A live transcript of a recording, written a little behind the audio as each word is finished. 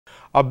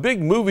A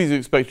big movie is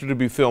expected to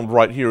be filmed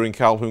right here in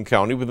Calhoun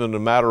County within a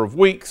matter of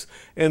weeks,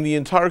 and the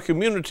entire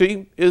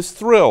community is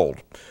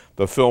thrilled.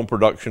 The film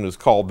production is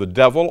called The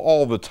Devil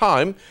All the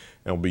Time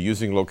and will be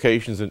using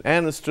locations in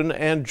Anniston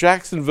and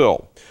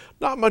Jacksonville.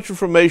 Not much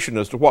information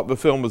as to what the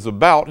film is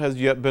about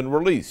has yet been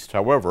released.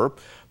 However,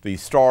 the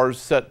stars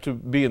set to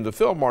be in the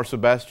film are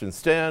Sebastian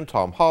Stan,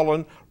 Tom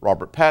Holland,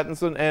 Robert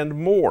Pattinson, and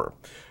more.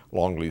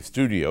 Longleaf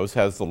Studios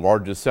has the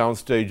largest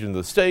soundstage in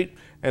the state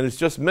and is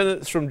just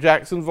minutes from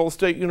Jacksonville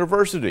State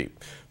University.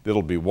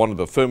 It'll be one of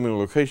the filming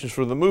locations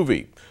for the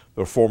movie.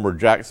 The former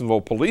Jacksonville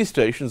police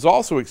station is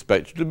also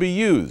expected to be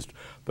used.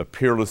 The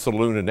Peerless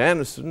Saloon in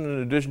Anniston,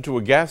 in addition to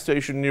a gas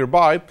station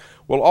nearby,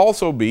 will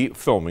also be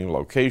filming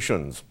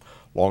locations.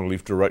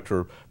 Longleaf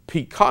director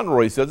Pete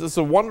Conroy says it's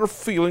a wonderful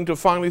feeling to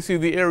finally see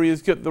the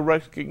areas get the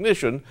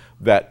recognition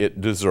that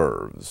it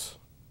deserves.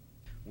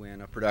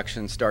 When a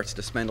production starts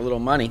to spend a little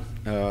money,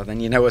 then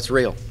you know it's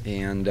real.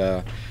 And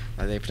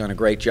they've done a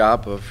great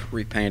job of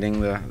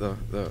repainting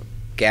the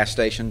gas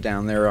station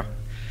down there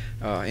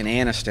in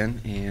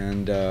Anniston.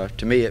 And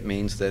to me, it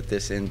means that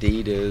this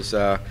indeed is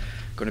going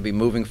to be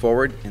moving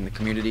forward, and the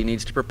community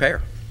needs to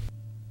prepare.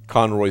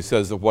 Conroy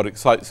says that what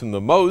excites him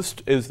the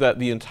most is that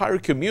the entire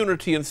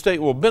community and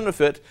state will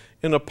benefit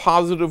in a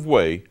positive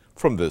way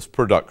from this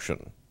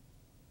production.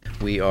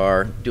 We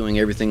are doing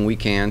everything we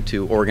can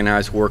to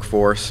organize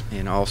workforce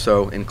and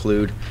also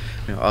include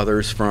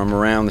others from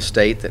around the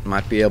state that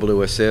might be able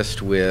to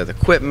assist with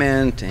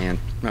equipment and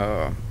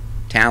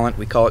talent.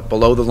 We call it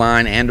below the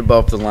line and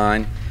above the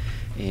line.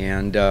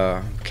 And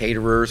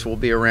caterers will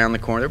be around the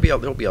corner.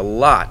 There'll be a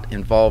lot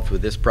involved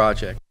with this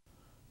project.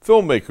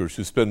 Filmmakers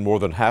who spend more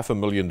than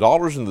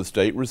 $500,000 in the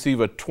state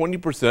receive a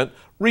 20%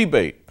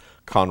 rebate.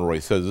 Conroy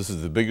says this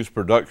is the biggest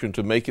production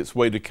to make its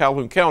way to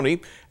Calhoun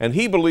County, and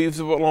he believes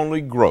it will only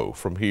grow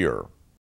from here.